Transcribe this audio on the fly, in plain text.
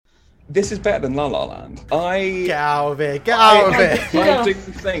this is better than La La Land. Get out of it! Get out of it! I do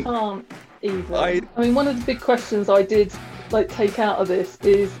think. Can't even. I mean, one of the big questions I did take out of this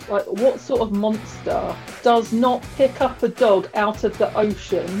is what sort of monster does not pick up a dog out of the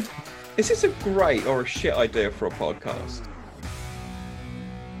ocean? Is this a great or a shit idea for a podcast?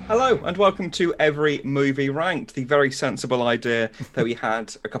 Hello and welcome to Every Movie Ranked. The very sensible idea that we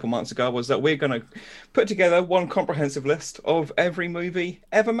had a couple months ago was that we're going to put together one comprehensive list of every movie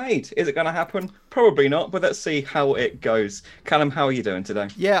ever made. Is it going to happen? Probably not, but let's see how it goes. Callum, how are you doing today?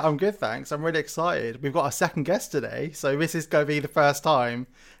 Yeah, I'm good, thanks. I'm really excited. We've got a second guest today, so this is going to be the first time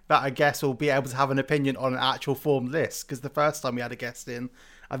that a guest will be able to have an opinion on an actual formed list, because the first time we had a guest in,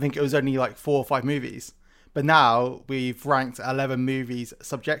 I think it was only 4 or 5 movies. But now we've ranked 11 movies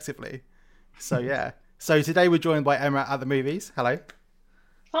subjectively. So, yeah. So today we're joined by Emma at the movies. Hello.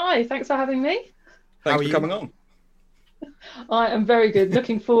 Hi, thanks for having me. Thanks for coming on. I am very good.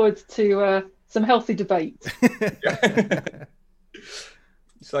 Looking forward to some healthy debate.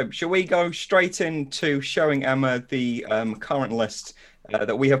 So, shall we go straight into showing Emma the current list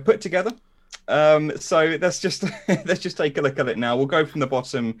that we have put together? So let's just take a look at it now. We'll go from the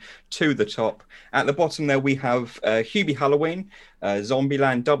bottom to the top. At the bottom there we have Hubie Halloween,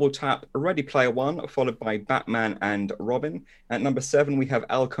 Zombieland Double Tap, Ready Player One, followed by Batman and Robin. At number 7 we have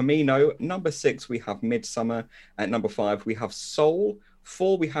El Camino. Number 6 we have Midsummer. At number 5 we have Soul.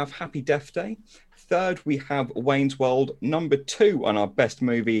 4 we have Happy Death Day. 3rd, we have Wayne's World. Number 2 on our best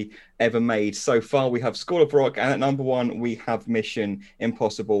movie ever made so far, we have School of Rock. And at number 1, we have Mission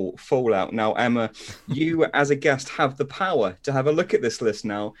Impossible Fallout. Now, Emma, you as a guest have the power to have a look at this list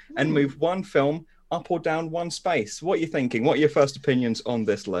now and move one film up or down one space. What are you thinking? What are your first opinions on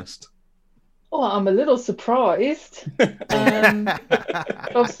this list? Oh, I'm a little surprised.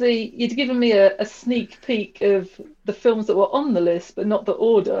 Obviously, you'd given me a sneak peek of the films that were on the list, but not the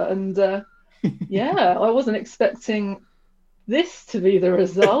order. And yeah, I wasn't expecting this to be the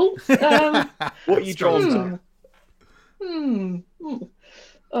result. What are you drawn to?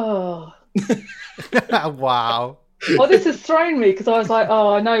 Oh. Wow. Oh, this has thrown me because I was like,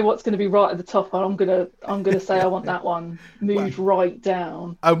 oh, I know what's going to be right at the top, and I'm gonna say I want that one moved right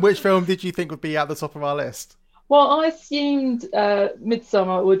down. And which film did you think would be at the top of our list? Well, I assumed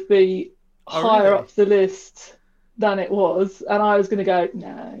Midsummer would be higher up the list than it was, and I was going to go,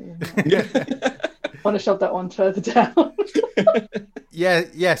 no. I want to shove that one further down.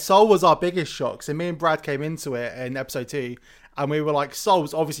 Yeah, Soul was our biggest shock. So me and Brad came into it in episode 2, and we were like,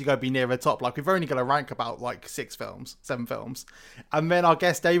 Soul's obviously going to be near the top. Like, we've only going to rank about 7 films. And then our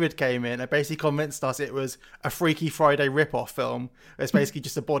guest David came in and basically convinced us it was a Freaky Friday rip-off film. It's basically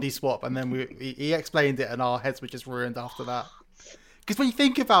just a body swap. And then he explained it, and our heads were just ruined after that. Because when you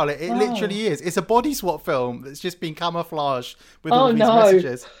think about it, it literally is. It's a body swap film that's just been camouflaged with all these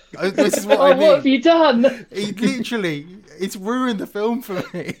messages. This is what I mean. What have you done? It's ruined the film for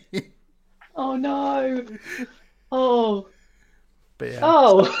me. Oh no. Oh. But yeah.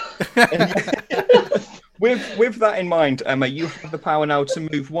 Oh. With that in mind, Emma, you have the power now to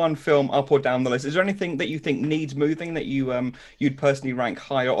move one film up or down the list. Is there anything that you think needs moving that you'd personally rank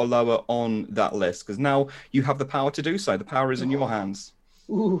higher or lower on that list? Because now you have the power to do so. The power is in your hands.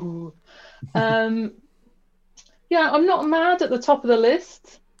 Ooh. Yeah, I'm not mad at the top of the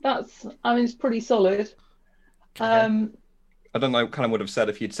list. It's pretty solid. Okay. I don't know what Callum would have said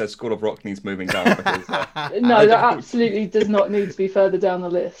if you'd said School of Rock needs moving down. Because, no, that absolutely does not need to be further down the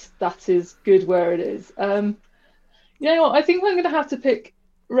list. That is good where it is. You know what? I think I'm going to have to pick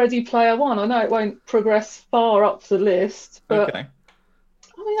Ready Player One. I know it won't progress far up the list, but okay.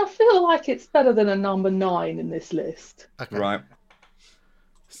 I feel like it's better than a number 9 in this list. Okay. Right.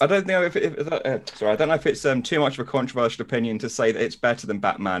 I don't know I don't know if it's too much of a controversial opinion to say that it's better than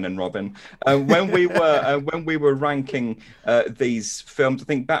Batman and Robin. When we were ranking these films, I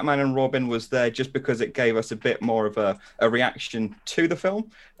think Batman and Robin was there just because it gave us a bit more of a reaction to the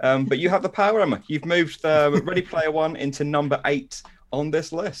film. But you have the power, Emma. You've moved Ready Player One into number 8 on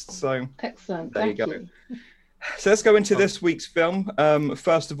this list. So excellent. There Thank you go. you. So let's go into this week's film.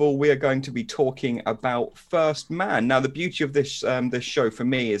 First of all, we are going to be talking about First Man. Now, the beauty of this show for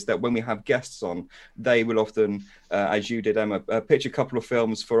me is that when we have guests on, they will often, as you did, Emma, pitch a couple of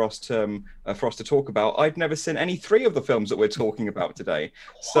films for us to talk about. I've never seen any 3 of the films that we're talking about today,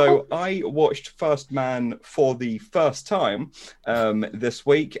 so I watched First Man for the first time this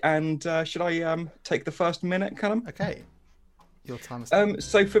week. And should I take the first minute, Callum? Okay. Your time.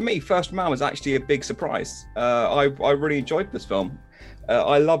 So for me, First Man was actually a big surprise. I really enjoyed this film.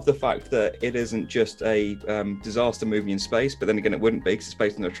 I love the fact that it isn't just a disaster movie in space, but then again, it wouldn't be because it's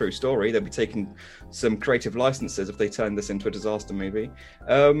based on a true story. They'd be taking some creative licenses if they turned this into a disaster movie.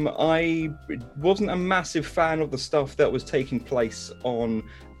 I wasn't a massive fan of the stuff that was taking place on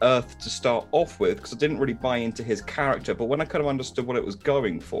Earth to start off with, because I didn't really buy into his character, but when I kind of understood what it was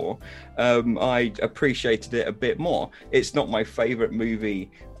going for, I appreciated it a bit more. It's not my favorite movie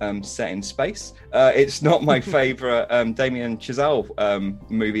set in space. It's not my favorite Damien Chazelle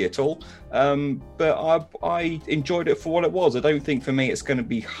movie at all, but I enjoyed it for what it was. I don't think for me it's going to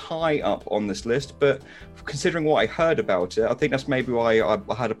be high up on this list, but considering what I heard about it, I think that's maybe why I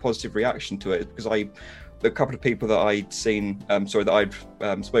had a positive reaction to it, because the couple of people that I'd seen, that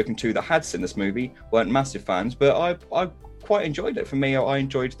I'd spoken to that had seen this movie weren't massive fans, but I quite enjoyed it. For me, I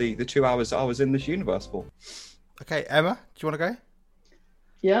enjoyed the 2 hours that I was in this universe for. Okay, Emma, do you want to go?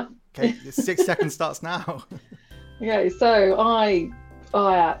 Yeah. Okay, 6 seconds starts now. Okay, so I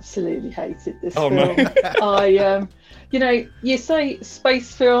absolutely hated this film. No. You say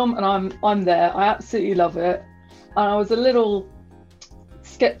space film, and I'm there. I absolutely love it. And I was a little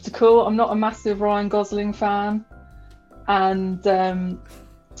skeptical. I'm not a massive Ryan Gosling fan, and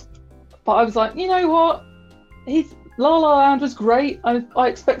but I was like, you know what? La La Land was great. I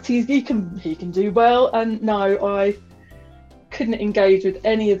expect he can do well. And no, I couldn't engage with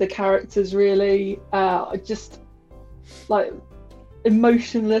any of the characters really. I just like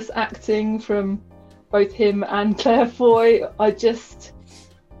emotionless acting from both him and Claire Foy. I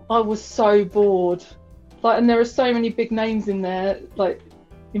was so bored. Like, and there are so many big names in there, like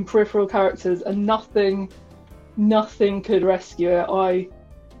in peripheral characters, and nothing could rescue it.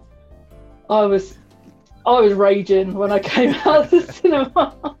 I was raging when I came out of the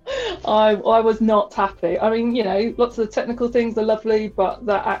cinema. I was not happy. I mean, lots of the technical things are lovely, but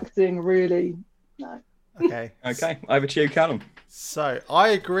that acting really, no. Okay. Okay, over to you, Callum. So I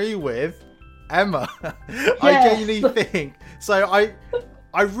agree with Emma. Yes. I genuinely think so.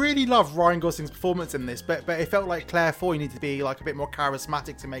 I really love Ryan Gosling's performance in this, but it felt like Claire Foy needed to be like a bit more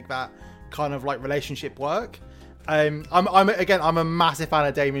charismatic to make that kind of like relationship work. I'm a massive fan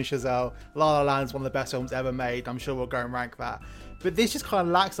of Damien Chazelle. La La Land's one of the best films ever made. I'm sure we'll go and rank that. But this just kind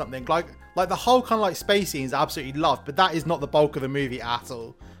of lacks something. Like the whole kind of like space scenes I absolutely loved, but that is not the bulk of the movie at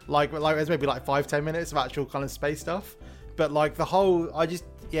all. Like there's maybe like 5-10 minutes of actual kind of space stuff. But like the whole, I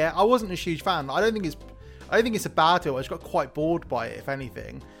wasn't a huge fan. I don't think it's a bad film. I just got quite bored by it, if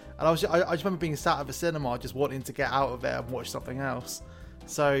anything. And I just remember being sat at the cinema, just wanting to get out of there and watch something else.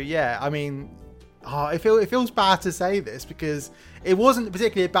 So yeah, I mean, it feels bad to say this because it wasn't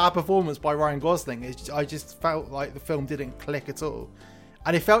particularly a bad performance by Ryan Gosling. I just felt like the film didn't click at all,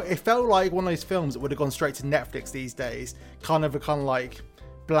 and it felt like one of those films that would have gone straight to Netflix these days. Kind of like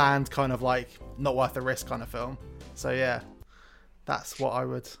bland, kind of like not worth the risk kind of film. So yeah, that's what I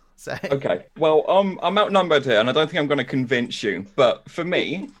would say. Okay, well, I'm outnumbered here, and I don't think I'm going to convince you. But for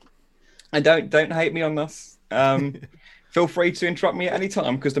me, and don't hate me on this. Feel free to interrupt me at any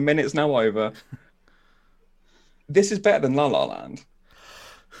time because the minute's now over. This is better than La La Land.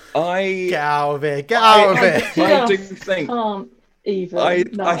 Get out of it! Get out of it! I do think. Can't even.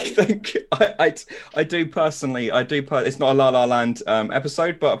 I think I do personally. It's not a La La Land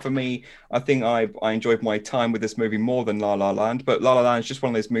episode, but for me, I think I enjoyed my time with this movie more than La La Land. But La La Land is just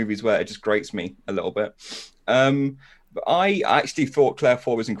one of those movies where it just grates me a little bit. But I actually thought Claire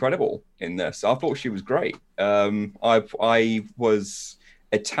Foy was incredible in this. I thought she was great. I was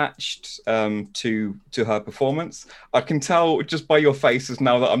attached to her performance. I can tell just by your faces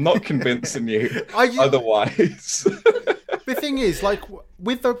now that I'm not convincing you otherwise. The thing is, like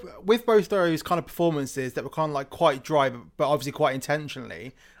with both those kind of performances that were kind of like quite dry, but obviously quite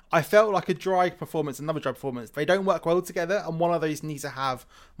intentionally, I felt like a dry performance, another dry performance. They don't work well together, and one of those needs to have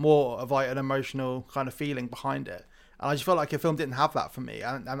more of like an emotional kind of feeling behind it. And I just felt like the film didn't have that for me,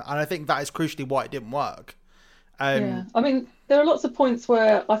 and I think that is crucially why it didn't work. Yeah, I mean, there are lots of points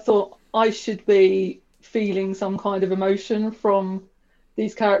where I thought I should be feeling some kind of emotion from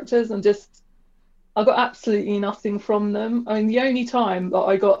these characters, and I got absolutely nothing from them. I mean, the only time that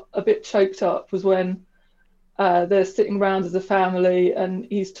I got a bit choked up was when they're sitting around as a family and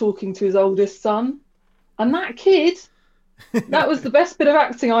he's talking to his oldest son. And that kid, that was the best bit of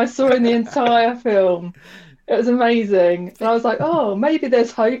acting I saw in the entire film. It was amazing. And I was like, oh, maybe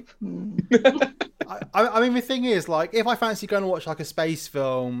there's hope. I mean, the thing is, like, if I fancy going to watch like a space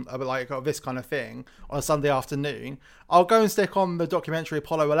film, like this kind of thing, on a Sunday afternoon, I'll go and stick on the documentary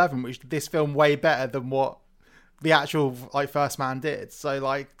Apollo 11, which did this film way better than what the actual like First Man did. So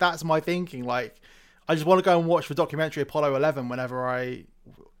like, that's my thinking. Like, I just want to go and watch the documentary Apollo 11 whenever I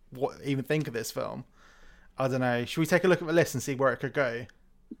even think of this film. I don't know. Should we take a look at the list and see where it could go?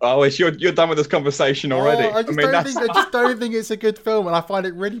 Oh, you're done with this conversation already. I just don't think it's a good film, and I find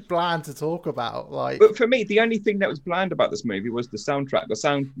it really bland to talk about. But for me, the only thing that was bland about this movie was the soundtrack.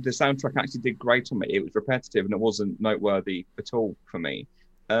 The soundtrack actually did great on me. It was repetitive and it wasn't noteworthy at all for me.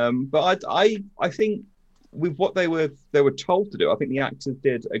 But I think with what they were told to do, I think the actors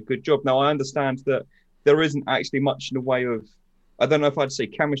did a good job. Now I understand that there isn't actually much in the way of, I don't know if I'd say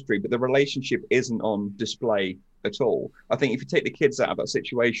chemistry, but the relationship isn't on display at all. I think if you take the kids out of that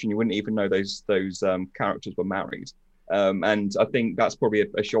situation, you wouldn't even know those characters were married. And I think that's probably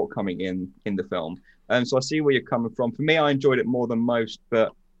a shortcoming in the film. So I see where you're coming from. For me, I enjoyed it more than most,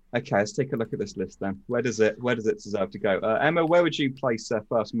 but okay, let's take a look at this list then. Where does it deserve to go? Emma, where would you place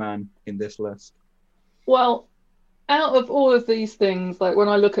First Man in this list? Well, out of all of these things, like when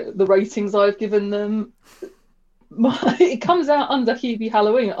I look at the ratings I've given them, it comes out under Hubie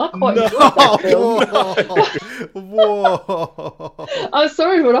Halloween. I quite enjoyed that film. Whoa. I'm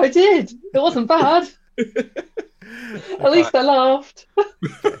sorry, but I did. It wasn't bad. At least I laughed.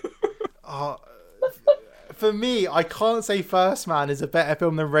 For me, I can't say First Man is a better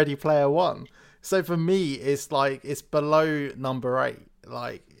film than Ready Player One. So for me, it's below number 8.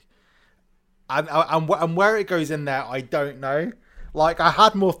 And where it goes in there, I don't know. Like, I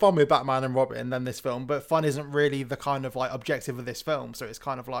had more fun with Batman and Robin than this film, but fun isn't really the kind of like objective of this film. So it's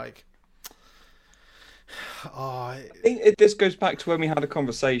kind of like, I think this goes back to when we had a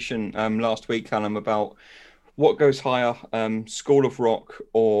conversation last week, Callum, about what goes higher, School of Rock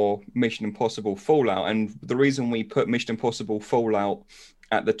or Mission Impossible Fallout. And the reason we put Mission Impossible Fallout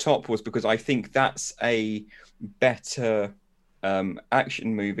at the top was because I think that's a better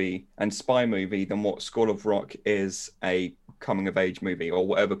action movie and spy movie than what School of Rock is a coming of age movie, or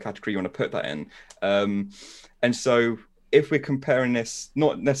whatever category you want to put that in. And so if we're comparing this,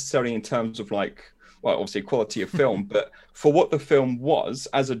 not necessarily in terms of like, well, obviously quality of film, but for what the film was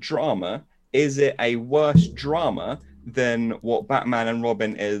as a drama, is it a worse drama than what Batman and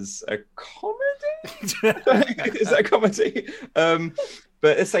Robin is? A comedy? Is that a comedy?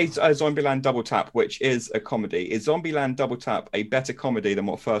 But let's say Zombieland Double Tap, which is a comedy. Is Zombieland Double Tap a better comedy than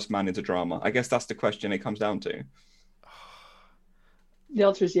what First Man is a drama? I guess that's the question it comes down to. The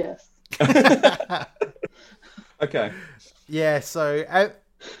answer is yes. Okay. Yeah, so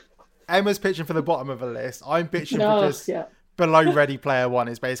Emma's pitching for the bottom of the list. I'm pitching because below Ready Player One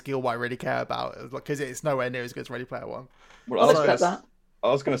is basically all I really care about, because it's nowhere near as good as Ready Player One. Well, I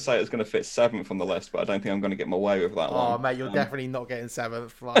was going to say it's going to fit 7th on the list, but I don't think I'm going to get my way with that one. Oh, mate, you're definitely not getting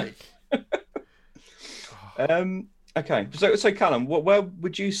 7th. Okay, so Callum, where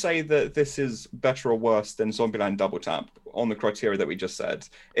would you say that this is better or worse than Zombieland Double Tap on the criteria that we just said?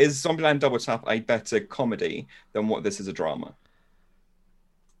 Is Zombieland Double Tap a better comedy than what this is a drama?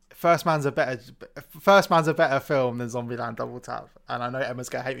 First Man's a better film than Zombieland Double Tap, and I know Emma's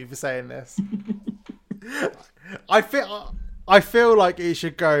gonna hate me for saying this. I feel like it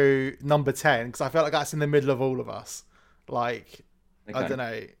should go number 10 because I feel like that's in the middle of all of us. Like, okay. I don't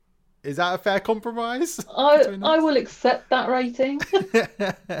know. Is that a fair compromise? I will accept that rating.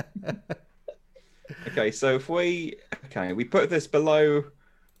 Okay, so if we put this below,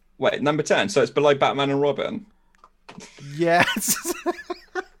 number 10. So it's below Batman and Robin. Yes.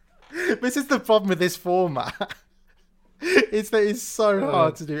 This is the problem with this format. It's that it's so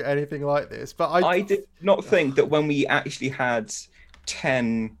hard to do anything like this. But I did not think that when we actually had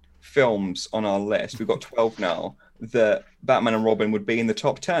 10 films on our list, we've got 12 now, that Batman and Robin would be in the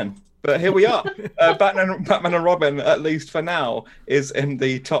top 10. But here we are. Batman and Robin, at least for now, is in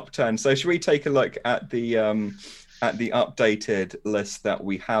the top 10. So should we take a look at the updated list that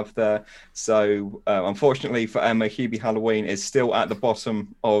we have there? So unfortunately for Emma, Hubie Halloween is still at the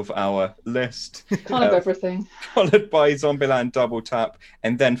bottom of our list. Kind of everything. Followed by Zombieland Double Tap.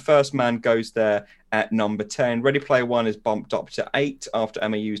 And then First Man goes there at number 10. Ready Player One is bumped up to 8 after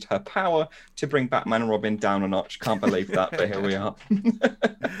Emma used her power to bring Batman and Robin down a notch. Can't believe that, but here we are.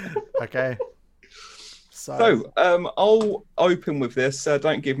 Okay. So I'll open with this.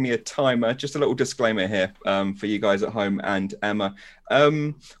 Don't give me a timer. Just a little disclaimer here for you guys at home and Emma.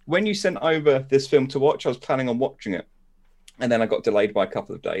 When you sent over this film to watch, I was planning on watching it. And then I got delayed by a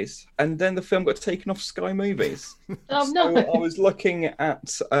couple of days. And then the film got taken off Sky Movies. Oh, no. So I was looking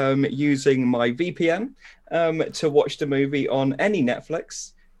at using my VPN to watch the movie on any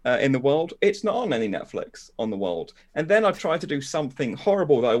Netflix in the world. It's not on any Netflix on the world. And then I tried to do something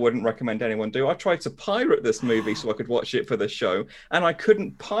horrible that I wouldn't recommend anyone do. I tried to pirate this movie so I could watch it for the show. And I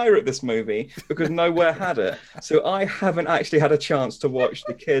couldn't pirate this movie because nowhere had it. So I haven't actually had a chance to watch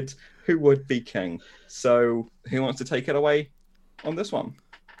The Kid Who Would Be King. So who wants to take it away on this one?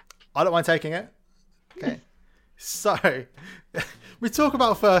 I don't mind taking it. Okay. So, we talk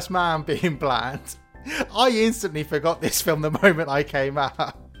about First Man being bland. I instantly forgot this film the moment I came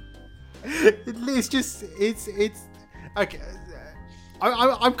out. It's okay.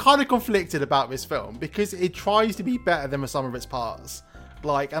 I'm kind of conflicted about this film because it tries to be better than some of its parts.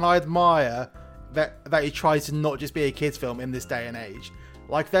 Like, and I admire that it tries to not just be a kids' film in this day and age.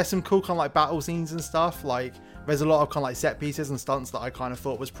 Like, there's some cool kind of like battle scenes and stuff. Like, there's a lot of kind of like set pieces and stunts that I kind of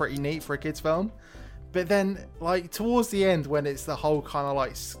thought was pretty neat for a kids' film. But then, like, towards the end, when it's the whole kind of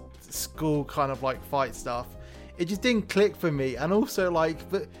like school kind of like fight stuff, it just didn't click for me. And also, like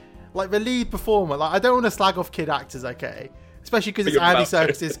the lead performer, like, I don't want to slag off kid actors, okay? Especially because it's Andy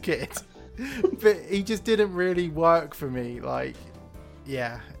Serkis's kid. But he just didn't really work for me. Like,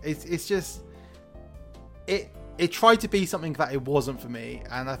 yeah, it's just it tried to be something that it wasn't for me,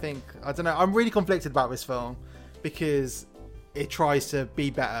 and I don't know, I'm really conflicted about this film because it tries to be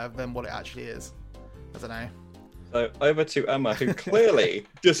better than what it actually is. I don't know. So over to Emma, who clearly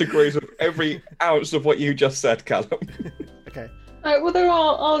disagrees with every ounce of what you just said, Callum. Okay. Well, there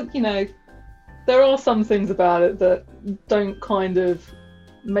are there are some things about it that don't kind of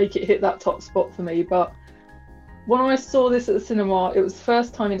make it hit that top spot for me, but when I saw this at the cinema, it was the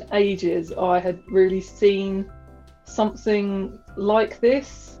first time in ages I had really seen something like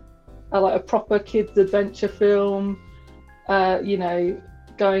this, like a proper kids adventure film,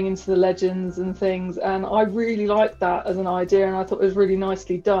 going into the legends and things, and I really liked that as an idea, and I thought it was really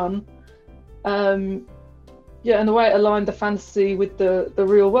nicely done. And the way it aligned the fantasy with the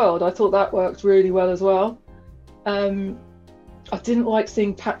real world, I thought that worked really well as well. I didn't like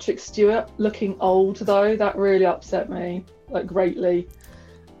seeing Patrick Stewart looking old, though. That really upset me, like, greatly.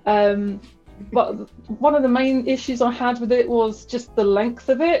 But one of the main issues I had with it was just the length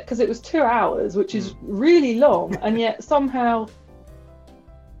of it, because it was 2 hours, which is really long, and yet somehow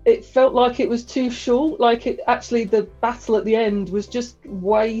it felt like it was too short. Like, the battle at the end was just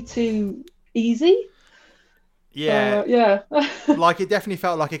way too easy. Yeah. Yeah. Like, it definitely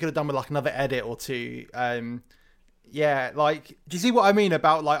felt like it could have done with like another edit or two. Yeah, like, do you see what I mean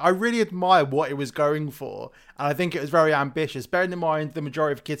about, like, I really admire what it was going for, and I think it was very ambitious. Bearing in mind the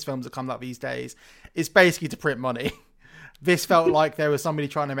majority of kids' films that come out these days, it's basically to print money. This felt like there was somebody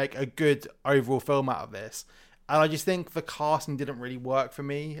trying to make a good overall film out of this, and I just think the casting didn't really work for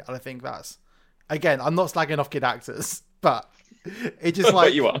me, and I think that's, again, I'm not slagging off kid actors, but it just,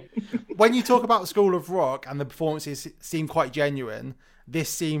 like, you are. When you talk about School of Rock and the performances seem quite genuine, this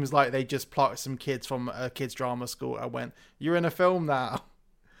seems like they just plucked some kids from a kids drama school and went, "You're in a film now."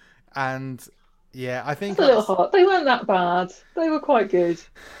 And yeah, I think it's a little hot. They weren't that bad. They were quite good.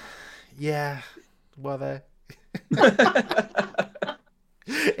 Yeah, were they?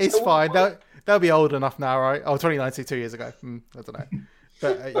 It's fine. They'll be old enough now, right? Oh, 2019, 2 years ago. I don't know.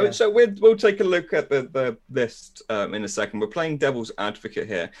 But, yeah. So we'll take a look at the list in a second. We're playing devil's advocate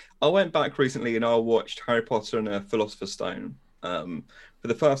here. I went back recently and I watched Harry Potter and the Philosopher's Stone for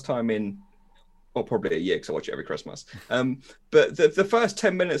the first time in, probably a year, because I watch it every Christmas. But the first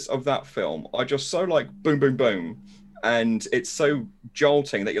 10 minutes of that film are just so, like, boom, boom, boom. And it's so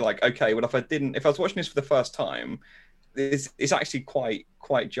jolting that you're like, okay, well, if I was watching this for the first time, it's actually quite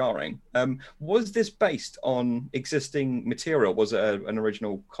jarring. Was this based on existing material? Was it an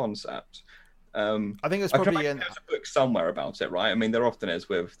original concept? I think it's probably there's a book somewhere about it, right? I mean, there often is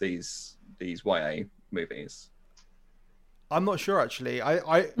with these YA movies. I'm not sure, actually. No,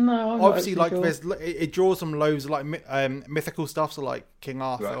 I'm obviously, not like, sure. it draws from loads of, like, mythical stuff, so like King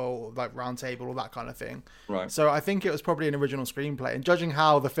Arthur, right, or like Round Table, all that kind of thing. Right. So I think it was probably an original screenplay. And judging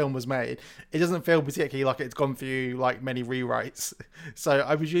how the film was made, it doesn't feel particularly like it's gone through like many rewrites. So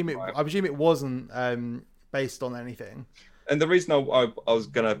I presume it wasn't based on anything. And the reason I was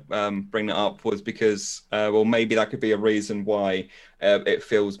going to bring that up was because, maybe that could be a reason why it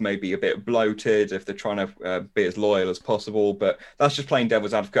feels maybe a bit bloated if they're trying to be as loyal as possible. But that's just playing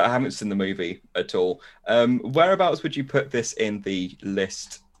devil's advocate. I haven't seen the movie at all. Whereabouts would you put this in the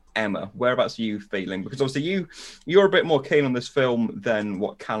list, Emma? Whereabouts are you feeling? Because obviously you're a bit more keen on this film than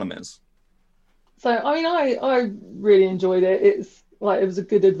what Callum is. So, I mean, I really enjoyed it. It's like, it was a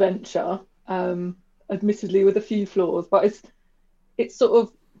good adventure. Admittedly with a few flaws, but it's sort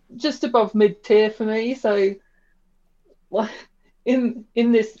of just above mid-tier for me. So, well, in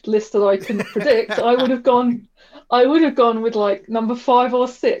this list that I couldn't predict, I would have gone with like number 5 or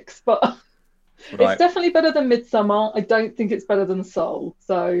 6. But right, it's definitely better than Midsommar. I don't think it's better than Soul.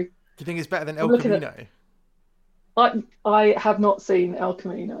 So, do you think it's better than El Camino? I have not seen El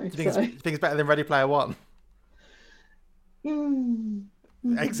Camino. Do you think it's better than Ready Player One?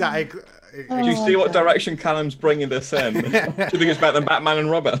 Exactly. Do you see what direction Callum's bringing this in? Do you think it's better than Batman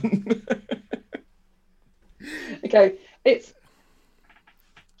and Robin? go.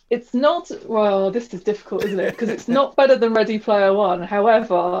 It's not, well, this is difficult, isn't it? Because it's not better than Ready Player One.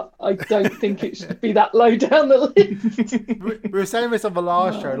 However, I don't think it should be that low down the list. We were saying this on the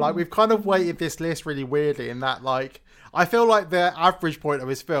last show. Like, we've kind of weighted this list really weirdly in that, like, I feel like the average point of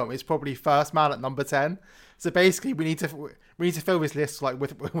this film is probably First Man at number 10. So basically, we need to fill this list like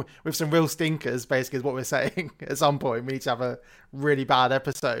with some real stinkers. Basically, is what we're saying. At some point, we need to have a really bad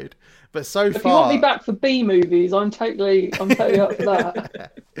episode. But so far, if you want me back for B movies, I'm totally up for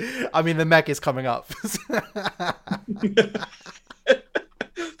that. I mean, the Meg is coming up.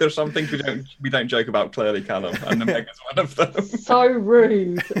 There's some things we don't joke about clearly, Callum, and the Meg is one of them. So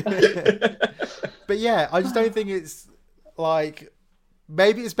rude. But yeah, I just don't think it's like,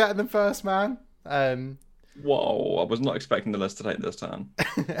 maybe it's better than First Man. Whoa, I was not expecting the list to take this turn.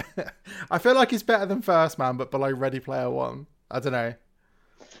 I feel like it's better than First Man, but below Ready Player One. I don't know.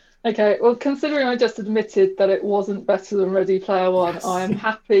 Okay, well, considering I just admitted that it wasn't better than Ready Player One, yes. I am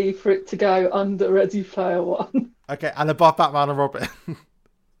happy for it to go under Ready Player One. Okay, and above Batman and Robin.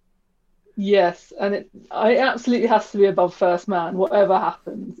 Yes, and it absolutely has to be above First Man, whatever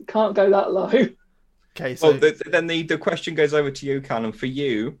happens. It can't go that low. Okay, so... Well, then the question goes over to you, Callum. For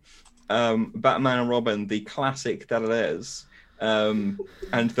you, Batman and Robin, the classic that it is, and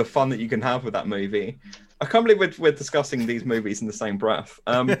the fun that you can have with that movie. I can't believe we're discussing these movies in the same breath.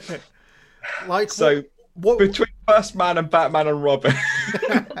 Like, so what between First Man and Batman and Robin?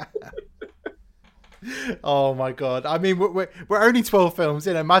 Oh my god! I mean, we're only 12 films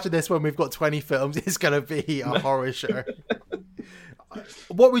in. Imagine this when we've got 20 films. It's gonna be a horror show.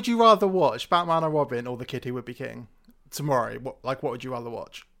 What would you rather watch, Batman or Robin, or The Kid Who Would Be King? Tomorrow, what would you rather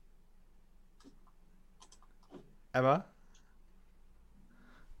watch? Emma?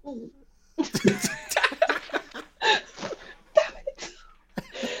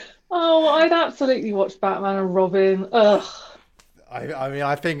 Oh, I'd absolutely watch Batman and Robin. Ugh. I mean,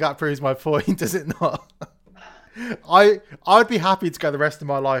 I think that proves my point, does it not? I'd be happy to go the rest of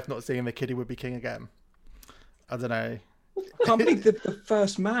my life not seeing The Kid Who Would Be King again. I don't know. I can't believe the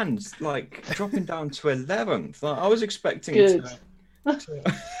First Man's like dropping down to 11th. Like, I was expecting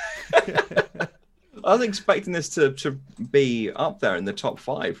I was expecting this to be up there in the top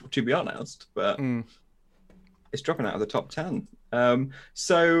 5, to be honest, but it's dropping out of the top 10.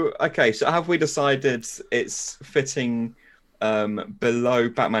 So have we decided it's fitting below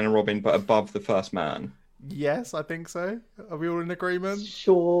Batman and Robin but above the First Man? Yes, I think so. Are we all in agreement?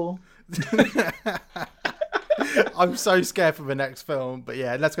 Sure. I'm so scared for the next film, but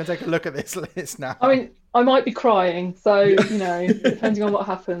yeah, let's go take a look at this list now. I mean, I might be crying, so depending on what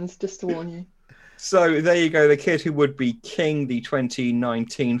happens, just to warn you. So there you go. The Kid Who Would Be King, the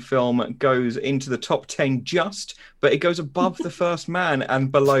 2019 film, goes into the top 10 but it goes above The First Man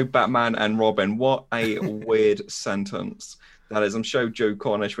and below Batman and Robin. What a weird sentence that is. I'm sure Joe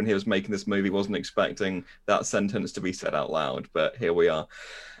Cornish, when he was making this movie, wasn't expecting that sentence to be said out loud, but here we are.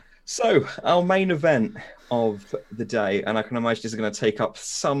 So our main event of the day, and I can imagine this is going to take up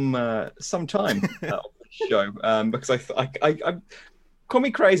some time of the show, because I call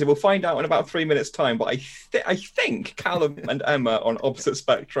me crazy. We'll find out in about 3 minutes' time. But I think Callum and Emma are on opposite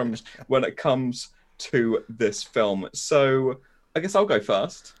spectrums when it comes to this film. So I guess I'll go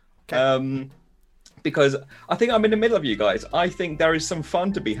first. Okay. Because I think I'm in the middle of you guys. I think there is some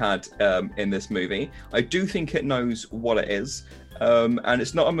fun to be had in this movie. I do think it knows what it is. And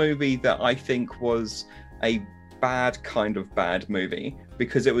it's not a movie that I think was a bad kind of bad movie,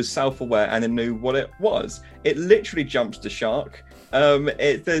 because it was self-aware and it knew what it was. It literally jumps the shark.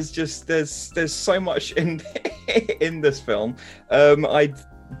 There's so much in this film. I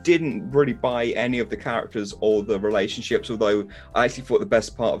didn't really buy any of the characters or the relationships, although I actually thought the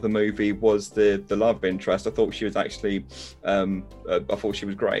best part of the movie was the love interest. I thought she was actually I thought she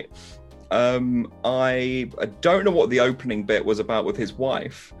was great. I don't know what the opening bit was about with his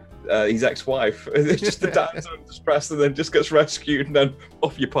wife, his ex-wife. It's just the damsel in distress and then just gets rescued and then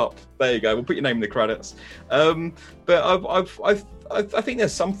off you pop. There you go. We'll put your name in the credits. But I think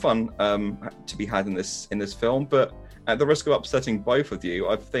there's some fun to be had in this film, but at the risk of upsetting both of you,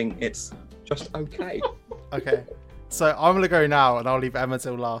 I think it's just okay. Okay. So I'm going to go now and I'll leave Emma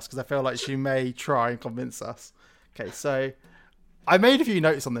till last because I feel like she may try and convince us. Okay, so I made a few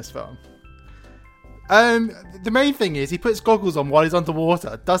notes on this film. The main thing is he puts goggles on while he's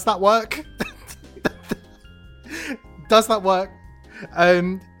underwater. Does that work? Does that work?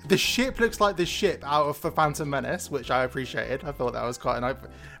 The ship looks like the ship out of The Phantom Menace, which I appreciated. I thought that was quite a nice,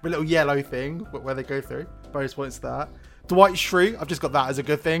 a little yellow thing where they go through. Bonus points to that. Dwight Schrute, I've just got that as a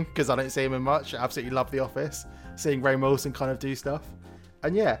good thing because I don't see him in much. I absolutely love The Office. Seeing Ray Wilson kind of do stuff.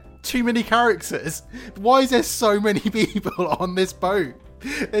 And yeah, too many characters. Why is there so many people on this boat?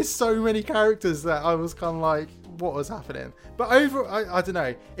 There's so many characters that I was kind of like, what was happening? But I don't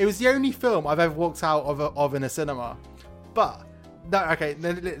know. It was the only film I've ever walked out of in a cinema. But no, okay,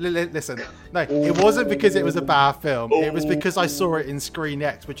 listen. No, it wasn't because it was a bad film. It was because I saw it in Screen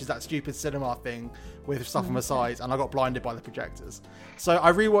X, which is that stupid cinema thing with stuff on the sides, and I got blinded by the projectors. So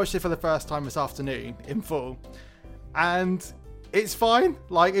I rewatched it for the first time this afternoon in full, and it's fine.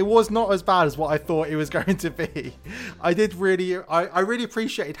 Like, it was not as bad as what I thought it was going to be. I really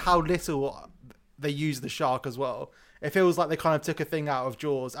appreciated how little they used the shark as well. It feels like they kind of took a thing out of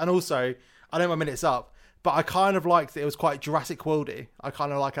Jaws, and also, I know my minute's up, but I kind of liked that it was quite Jurassic Worldy. I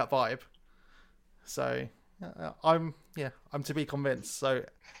kind of like that vibe. So I'm to be convinced. So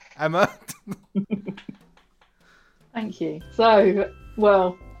Emma. Thank you. So,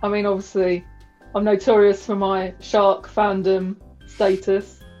 well, I mean, obviously, I'm notorious for my shark fandom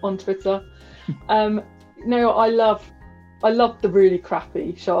status on Twitter. I love the really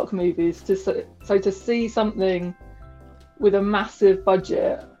crappy shark movies. So to see something with a massive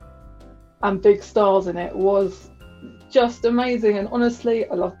budget and big stars in it was just amazing. And honestly,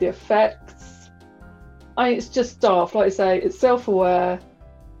 I love the effects. It's just daft, like I say, it's self-aware,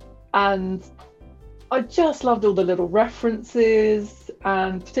 and I just loved all the little references,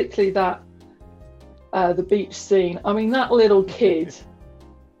 and particularly that the beach scene. I mean, that little kid,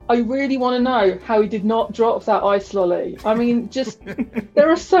 I really want to know how he did not drop that ice lolly. I mean, just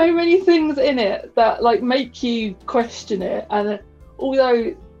there are so many things in it that like make you question it, and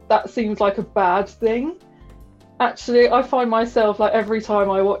although that seems like a bad thing, actually I find myself like every time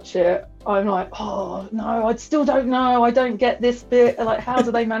I watch it, I'm like, oh no, I still don't know, I don't get this bit, like how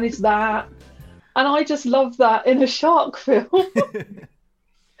do they manage that? And I just love that in a shark film.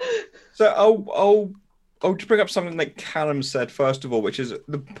 So I'll just bring up something that Callum said first of all, which is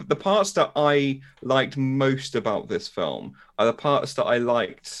the parts that I liked most about this film are the parts that I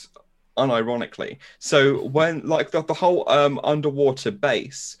liked unironically. So when like the whole underwater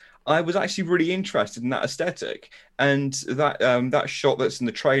base, I was actually really interested in that aesthetic, and that shot that's in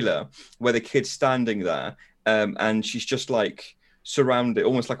the trailer where the kid's standing there and she's just like surrounded,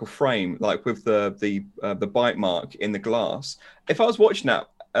 almost like a frame, like with the bite mark in the glass. If I was watching that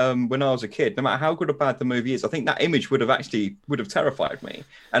when I was a kid, no matter how good or bad the movie is, I think that image would have terrified me.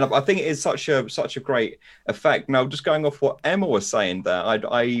 And I think it is such a great effect. Now, just going off what Emma was saying there,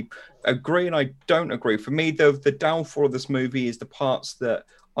 I agree and I don't agree. For me, the downfall of this movie is the parts that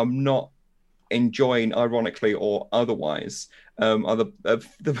I'm not enjoying, ironically or otherwise.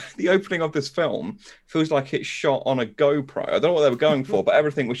 The opening of this film feels like it's shot on a GoPro. I don't know what they were going for, but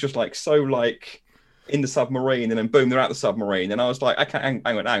everything was just like so like in the submarine, and then boom, they're out the submarine. And I was like, okay, hang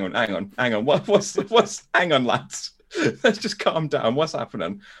on. What's hang on, lads. Let's just calm down. What's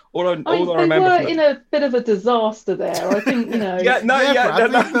happening? They were in a bit of a disaster there. I think, you know.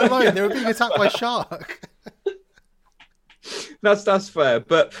 They were being attacked by a shark. That's fair,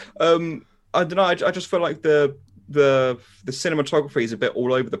 but I don't know. I just feel like the cinematography is a bit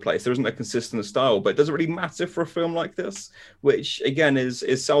all over the place. There isn't a consistent style, but it doesn't really matter for a film like this, which again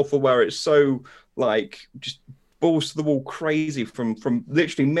is self-aware. It's so like just balls to the wall crazy from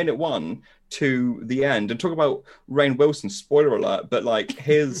literally minute one to the end. And talk about Rainn Wilson, spoiler alert, but like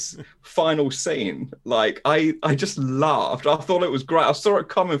his final scene, like I just laughed. I thought it was great. I saw it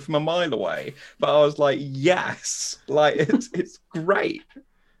coming from a mile away, but I was like, yes, like it's great.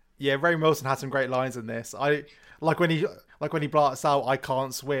 Yeah, Rainn Wilson had some great lines in this. I like when he blurts out, "I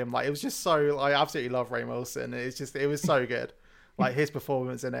can't swim." Like, it was just so. I absolutely love Rainn Wilson. It was so good, like his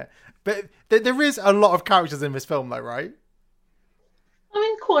performance in it. But there is a lot of characters in this film, though, right? I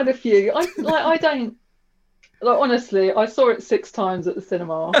mean, quite a few. I don't. Like, honestly, I saw it 6 times at the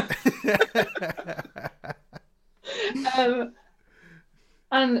cinema.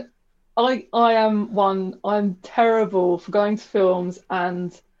 And I am one. I'm terrible for going to films,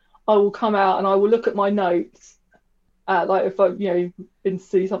 and I will come out and I will look at my notes, like if I've been to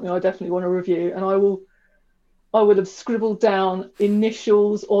see something I definitely want to review, and I would have scribbled down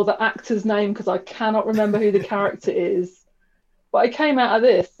initials or the actor's name because I cannot remember who the character is. But I came out of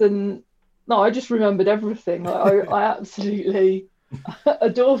this and no, I just remembered everything. Like, I absolutely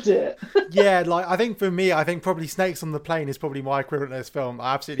adored it. Yeah, like I think for me, probably Snakes on the Plane is probably my equivalent of this film.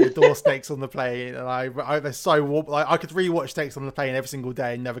 I absolutely adore Snakes on the Plane, and they're so like I could rewatch Snakes on the Plane every single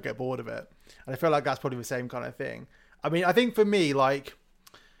day and never get bored of it. And I feel like that's probably the same kind of thing. I mean, I think for me, like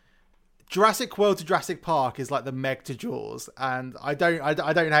Jurassic World to Jurassic Park is like the Meg to Jaws, and I don't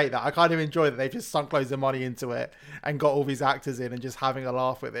hate that. I kind of enjoy that they've just sunk loads of money into it and got all these actors in and just having a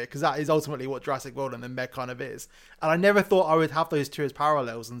laugh with it, because that is ultimately what Jurassic World and the Meg kind of is. And I never thought I would have those two as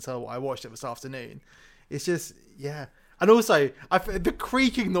parallels until I watched it this afternoon. It's just, yeah. And also, the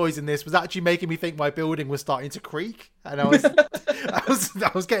creaking noise in this was actually making me think my building was starting to creak, and I was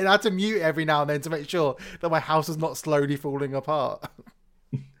I had to mute every now and then to make sure that my house was not slowly falling apart.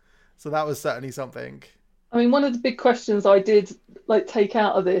 So that was certainly something. I mean, one of the big questions I did like take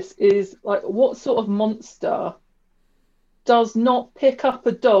out of this is like, what sort of monster does not pick up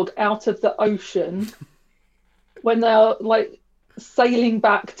a dog out of the ocean when they're like sailing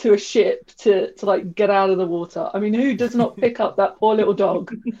back to a ship to like get out of the water? I mean, who does not pick up that poor little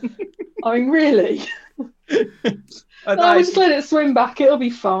dog? I mean, really? No, just let it swim back. It'll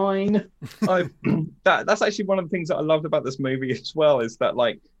be fine. That's actually one of the things that I loved about this movie as well, is that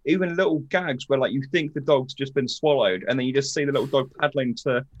like even little gags where like you think the dog's just been swallowed, and then you just see the little dog paddling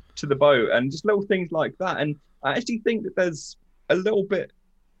to the boat, and just little things like that. And I actually think that there's a little bit.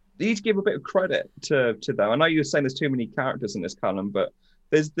 You need to give a bit of credit to them. I know you were saying there's too many characters in this, Callum, but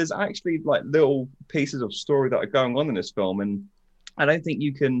there's actually like little pieces of story that are going on in this film, and I don't think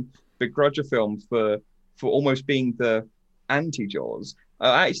you can begrudge a film for almost being the anti-Jaws.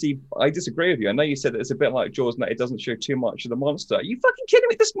 Actually, I disagree with you. I know you said that it's a bit like Jaws and that it doesn't show too much of the monster. Are you fucking kidding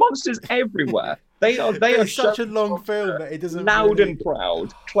me? This monster's everywhere. They are such a long film that it doesn't loud really... and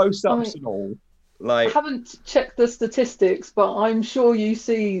proud, close-ups and all. Like, I haven't checked the statistics, but I'm sure you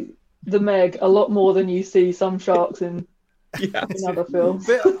see the Meg a lot more than you see some sharks in other films.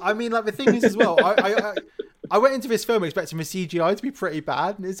 But I mean, like, the thing is as well, I went into this film expecting the CGI to be pretty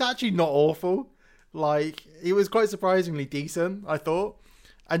bad, and it's actually not awful. Like, it was quite surprisingly decent, I thought.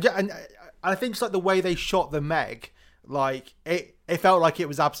 And I think it's like the way they shot the Meg, like, it felt like it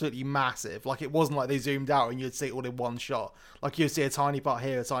was absolutely massive. Like, it wasn't like they zoomed out and you'd see it all in one shot. Like, you'd see a tiny part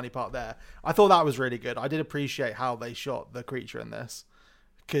here, a tiny part there. I thought that was really good. I did appreciate how they shot the creature in this.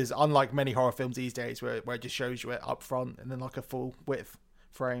 Because unlike many horror films these days where it just shows you it up front and then like a full width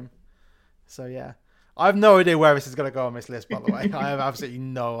frame. So, yeah. I have no idea where this is going to go on this list, by the way. I have absolutely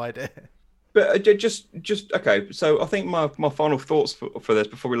no idea. But just okay. So I think my final thoughts for this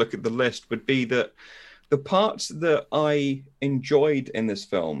before we look at the list would be that the parts that I enjoyed in this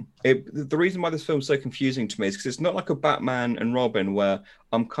film, the reason why this film is so confusing to me is because it's not like a Batman and Robin where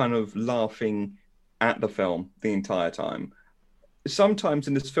I'm kind of laughing at the film the entire time. Sometimes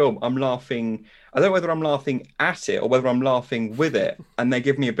in this film, I'm laughing. I don't know whether I'm laughing at it or whether I'm laughing with it, and they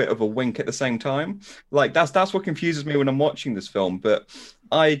give me a bit of a wink at the same time. Like that's what confuses me when I'm watching this film. But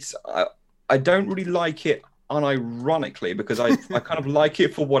I don't really like it unironically because I kind of like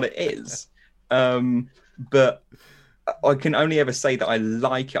it for what it is. But I can only ever say that I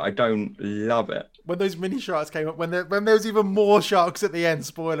like it. I don't love it. When those mini sharks came up, when there was even more sharks at the end,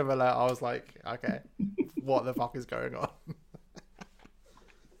 spoiler alert, I was like, okay, what the fuck is going on?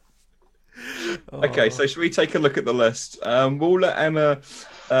 Okay, so should we take a look at the list? We'll let Emma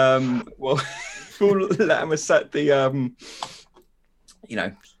we'll let Emma set the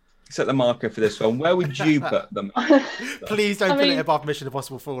set the marker for this one. Where would you put them? Please don't put it above Mission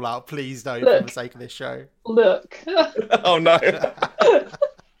Impossible Fallout. Please don't, for the sake of this show. Look. Oh no.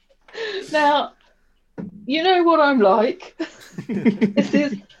 Now, you know what I'm like. This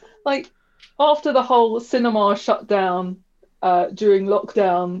is like after the whole cinema shut down during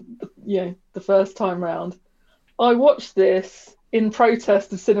lockdown, the first time round, I watched this in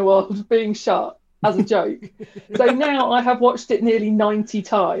protest of Cineworld being shut as a joke. So now I have watched it nearly 90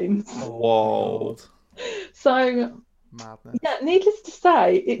 times. Whoa. So, madness. Yeah, needless to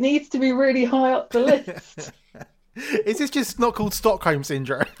say, it needs to be really high up the list. Is this just not called Stockholm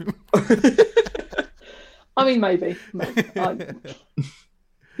Syndrome? I mean, maybe.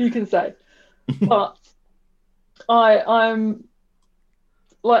 You can say. But I'm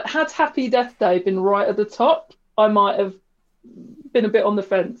like, had Happy Death Day been right at the top, I might have been a bit on the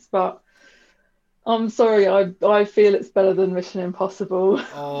fence, but I'm sorry, I feel it's better than Mission Impossible.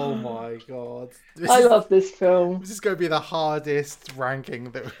 Oh my god. I love this film. This is going to be the hardest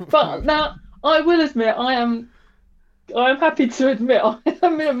ranking. But now, I will admit, I am happy to admit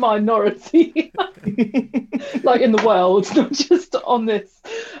I'm in a minority. Like in the world, not just on this.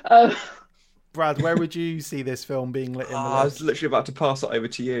 Brad, where would you see this film being lit in the list? I was literally about to pass it over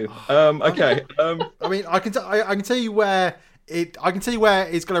to you. Okay. I mean, I can tell you where it's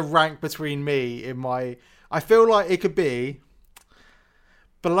going to rank between me in my... I feel like it could be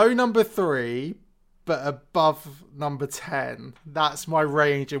below number 3, but above number 10. That's my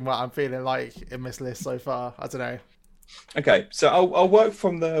range in what I'm feeling like in this list so far. I don't know. Okay, so I'll work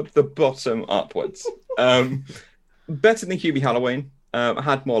from the bottom upwards. Better than Hubie Halloween.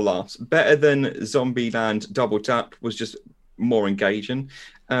 Had more laughs. Better than Zombieland Double Tap. Was just more engaging.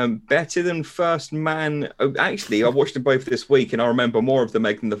 Better than First Man. Actually, I watched them both this week, and I remember more of the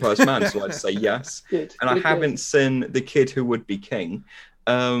Meg than the First Man, so I'd say yes. Good. And I haven't seen The Kid Who Would Be King.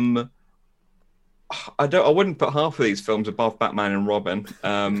 I wouldn't put half of these films above Batman and Robin,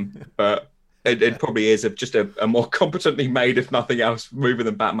 but it probably is just a more competently made, if nothing else, movie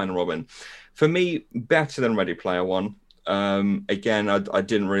than Batman and Robin. For me, better than Ready Player One. Again, I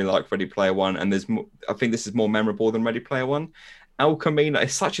didn't really like Ready Player One, and I think this is more memorable than Ready Player One. El Camino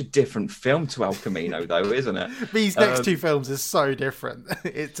is such a different film to El Camino, though, isn't it? These next two films are so different.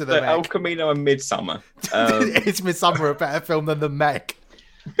 To the Meg. El Camino and Midsummer. Is Midsummer a better film than The Meg?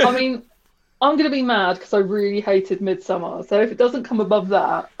 I mean, I'm going to be mad because I really hated Midsummer. So if it doesn't come above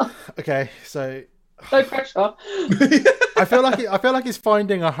that, okay, so no pressure. I feel like it's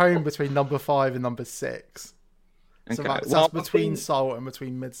finding a home between number 5 and number 6. So Okay. that's between Soul and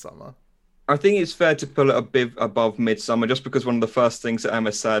between Midsummer. I think it's fair to put it a bit above Midsummer, just because one of the first things that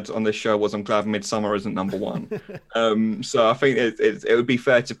Emma said on this show was, "I'm glad Midsummer isn't number one." So I think it would be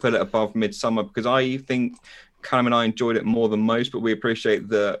fair to put it above Midsummer, because I think Callum and I enjoyed it more than most, but we appreciate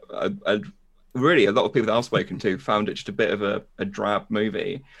that really a lot of people that I've spoken to found it just a bit of a drab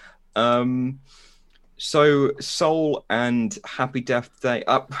movie. So Soul and Happy Death Day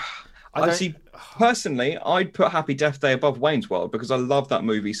up. Personally, I'd put Happy Death Day above Wayne's World because I love that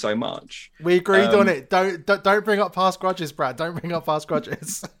movie so much. We agreed on it. Don't bring up past grudges, Brad. Don't bring up past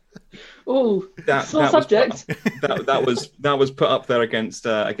grudges. Oh, that's not subject. That was put up there against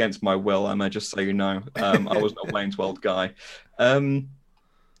my will, Emma. Just so you know, I was not a Wayne's World guy.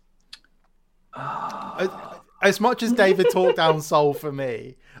 As much as David talked down Soul for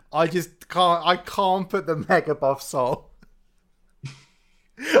me, I just can't. I can't put the Meg above Soul.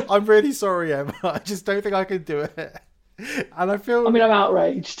 I'm really sorry, Emma. I just don't think I can do it. And I mean, I'm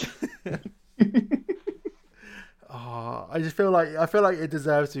outraged. I just feel like it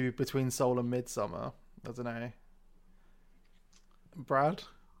deserves to be between Soul and Midsummer. I don't know. Brad?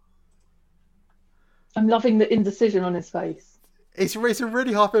 I'm loving the indecision on his face. It's a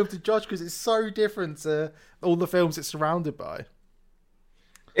really hard film to judge because it's so different to all the films it's surrounded by.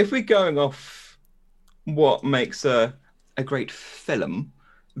 If we're going off what makes a great film,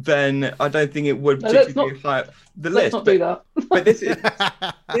 then I don't think it would particularly high up the list. Let's not do that. But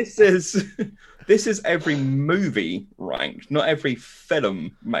this is every movie ranked, not every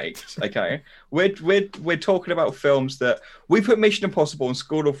film made. Okay, we're talking about films that we put Mission Impossible and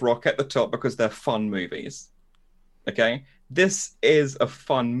School of Rock at the top because they're fun movies. Okay, this is a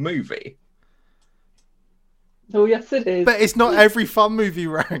fun movie. Oh yes, it is. But it's not every fun movie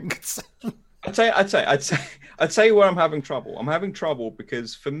ranked. I'd say where I'm having trouble. I'm having trouble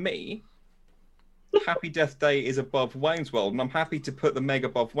because for me, Happy Death Day is above Wayne's World, and I'm happy to put the Meg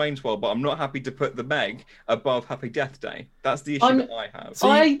above Wayne's World, but I'm not happy to put the Meg above Happy Death Day. That's the issue that I have.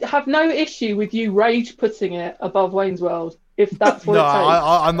 I have no issue with you rage putting it above Wayne's World, if that's what No, it takes.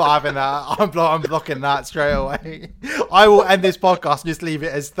 I'm not having that. I'm blocking that straight away. I will end this podcast and just leave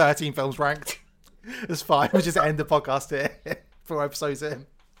it as 13 films ranked. It's fine. We'll just end the podcast here. 4 episodes in.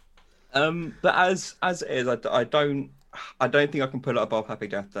 But as it is, I don't think I can put it above Happy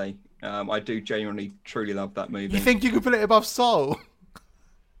Death Day. I do genuinely, truly love that movie. You think you could put it above Soul?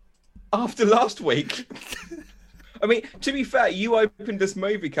 After last week? I mean, to be fair, you opened this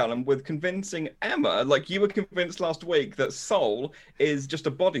movie, Callum, with convincing Emma, like you were convinced last week that Soul is just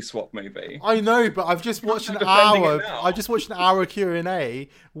a body swap movie. I know, but I've just watched an hour. I just watched an hour Q&A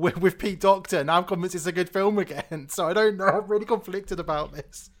with Pete Docter, and I'm convinced it's a good film again. So I don't know. I'm really conflicted about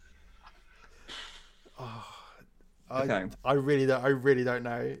this. Okay. I really don't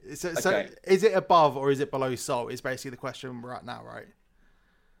know. So Okay. Is it above or is it below Soul? Is basically the question we're at now, right?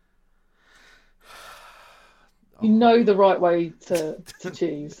 You know the right way to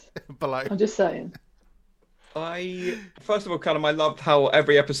choose. Below. I'm just saying. First of all, Callum, I loved how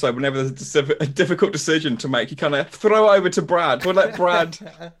every episode, whenever there's a difficult decision to make, you kind of throw it over to Brad. We'll let Brad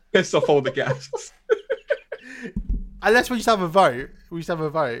piss off all the guests. Unless we just have a vote.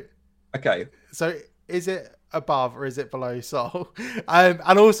 Okay. So is it above or is it below Soul?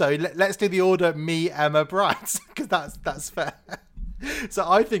 And also, let's do the order me, Emma, Brad, because that's fair. So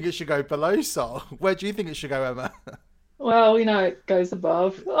I think it should go below Soul. Where do you think it should go, Emma? Well, it goes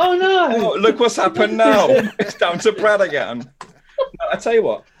above. Oh no! Oh, look what's happened now. It's down to Brad again. No, I tell you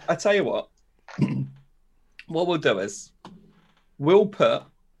what. What we'll do is we'll put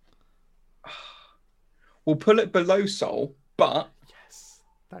it below Soul, but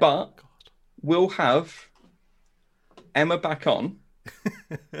we'll have Emma back on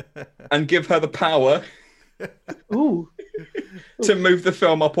and give her the power Ooh. to move the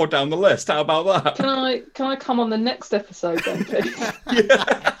film up or down the list. How about that? Can I come on the next episode then, please?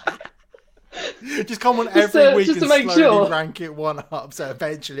 Just come on every week just to and make slowly sure. rank it one up, so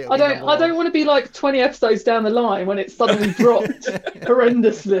eventually I don't want to be like 20 episodes down the line when it's suddenly dropped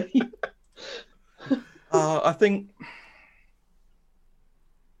horrendously. I think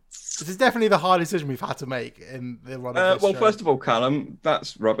this is definitely the hardest decision we've had to make in the run of this well, show. first of all, Callum,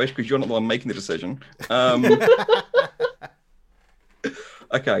 that's rubbish because you're not the one making the decision.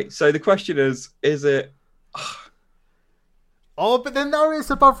 Okay, so the question is it... Oh, but then no, it's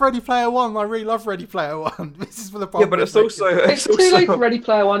above Ready Player One. I really love Ready Player One. This is for the problem. Yeah, but it's also... It's too late for Ready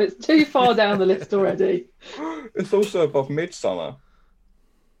Player One. It's too far down the list already. It's also above Midsummer.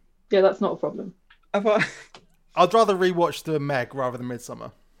 Yeah, that's not a problem. Have I... I'd rather rewatch The Meg rather than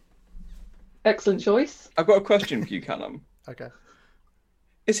Midsummer. Excellent choice. I've got a question for you, Callum. Okay.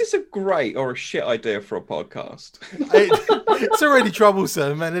 Is this a great or a shit idea for a podcast? It's already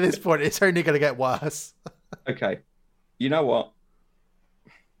troublesome, and at this point, it's only going to get worse. Okay. You know what?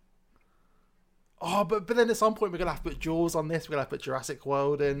 Oh, but then at some point, we're going to have to put Jaws on this. We're going to have to put Jurassic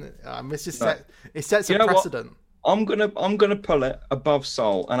World in. It's just it sets a precedent. I'm gonna pull it above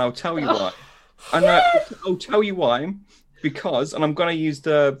Soul, and I'll tell you why. I'll tell you why. Because, and I'm going to use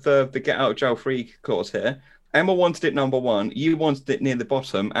the get out of jail free clause here. Emma wanted it number one. You wanted it near the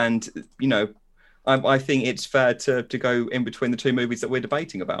bottom, and you know, I think it's fair to go in between the two movies that we're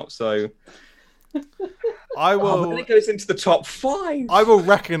debating about. So, I will. But then it goes into the top 5. I will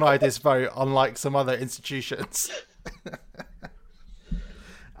recognise this vote, unlike some other institutions.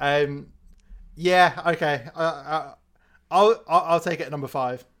 Yeah. Okay. I'll take it at number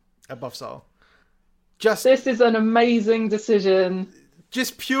 5, above Soul. This is an amazing decision.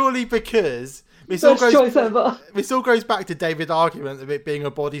 Just purely because Best choice ever. It still goes back to David's argument of it being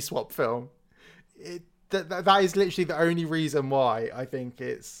a body swap film. That is literally the only reason why I think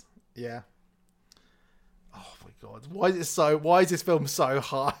it's Oh my god! Why is this film so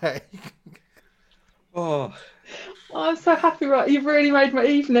high? Oh, I'm so happy. Right, you've really made my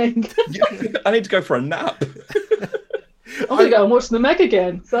evening. I need to go for a nap. I'm gonna go and watch The Meg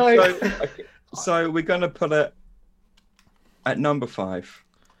again. So we're going to put it at number 5.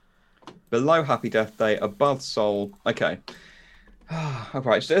 Below Happy Death Day, above Soul. Okay. All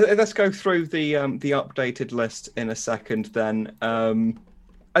right. So let's go through the updated list in a second then.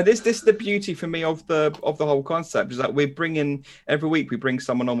 And this is the beauty for me of the whole concept, is that every week we bring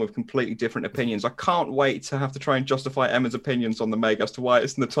someone on with completely different opinions. I can't wait to have to try and justify Emma's opinions on The Meg as to why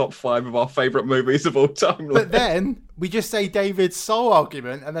it's in the top 5 of our favourite movies of all time. But then we just say David's Soul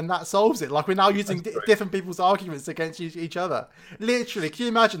argument, and then that solves it. Like, we're now using different people's arguments against each other. Literally, can you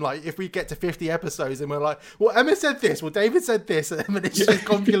imagine, like, if we get to 50 episodes and we're like, well, Emma said this, well, David said this, and then it's just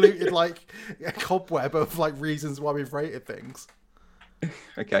convoluted, like, a cobweb of, like, reasons why we've rated things.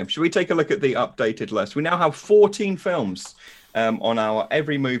 Okay, should we take a look at the updated list? We now have 14 films on our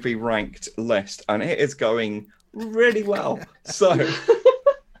every movie ranked list, and it is going really well. So,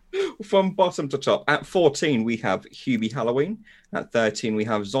 from bottom to top, at 14 we have Hubie Halloween. At 13 we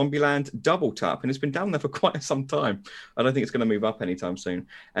have Zombieland Double Tap, and it's been down there for quite some time. I don't think it's going to move up anytime soon.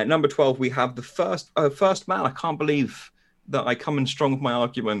 At number 12 we have the First Man. I can't believe that I come in strong with my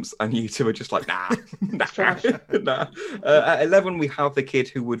arguments, and you two are just like, nah. At 11, we have The Kid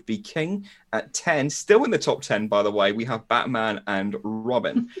Who Would Be King. At 10, still in the top 10, by the way, we have Batman and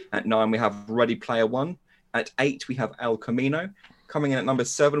Robin. At 9, we have Ready Player One. At 8, we have El Camino. Coming in at number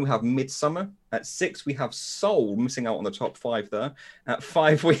 7, we have Midsummer. At 6, we have Soul, missing out on the top 5 there. At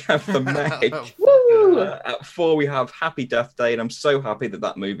 5, we have The Meg. At 4, we have Happy Death Day, and I'm so happy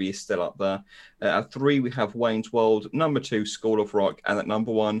that movie is still up there. At 3, we have Wayne's World. Number 2, School of Rock. And at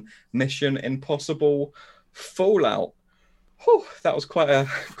number 1, Mission Impossible Fallout. Whew, that was quite a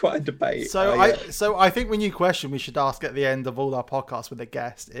debate. So I think the new question we should ask at the end of all our podcasts with a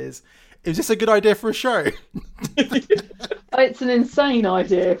guest is this a good idea for a show? It's an insane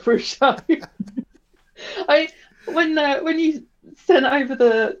idea for a show. When you sent over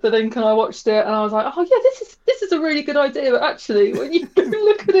the link and I watched it, and I was like, oh yeah, this is a really good idea. But actually, when you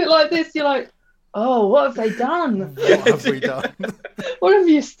look at it like this, you're like, oh, what have they done? What have we done? What have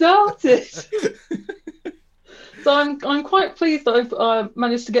you started? So I'm quite pleased that I've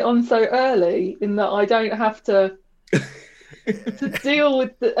managed to get on so early, in that I don't have to deal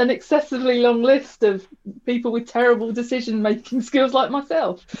with an excessively long list of people with terrible decision-making skills like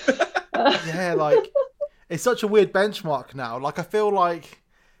myself. Yeah, like, it's such a weird benchmark now. Like, I feel like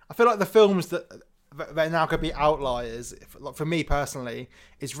the films that now could be outliers, for me personally,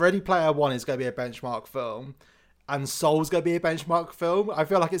 is Ready Player One is going to be a benchmark film. and Soul's going to be a benchmark film. I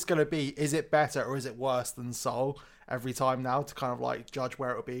feel like it's going to be, is it better or is it worse than Soul every time now to kind of like judge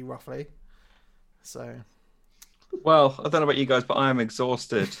where it'll be roughly. So, well, I don't know about you guys, but I am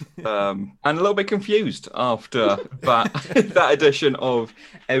exhausted and a little bit confused after that edition of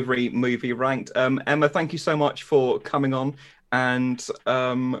Every Movie Ranked. Emma, thank you so much for coming on and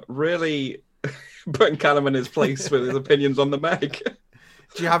really putting Callum in his place with his opinions on the Meg.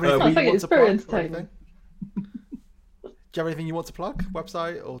 Do you have anything I you think want it's to very plug? entertaining. Do you have anything you want to plug?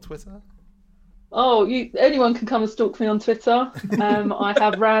 Website or Twitter? Oh, anyone can come and stalk me on Twitter. I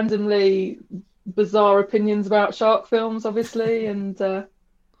have randomly bizarre opinions about shark films, obviously, and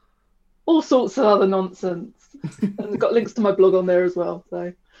all sorts of other nonsense. And I've got links to my blog on there as well.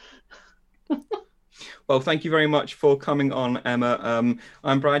 So. Well, thank you very much for coming on, Emma.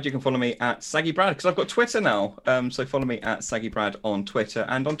 I'm Brad. You can follow me at Saggy Brad because I've got Twitter now. So follow me at Saggy Brad on Twitter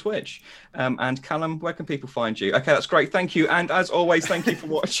and on Twitch. And Callum, where can people find you? Okay, that's great. Thank you. And as always, thank you for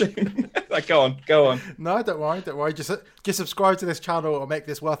watching. Go on. No, don't worry. Just subscribe to this channel or make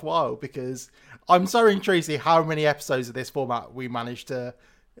this worthwhile because I'm so intrigued to see how many episodes of this format we managed to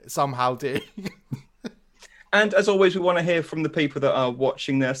somehow do. And as always, we want to hear from the people that are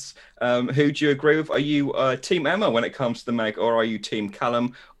watching this. Who do you agree with? Are you Team Emma when it comes to the Meg, or are you Team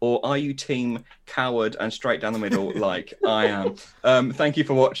Callum, or are you Team Coward and straight down the middle like I am? Thank you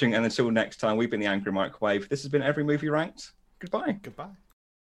for watching, and until next time, we've been the Angry Microwave. This has been Every Movie Ranked. Goodbye. Goodbye.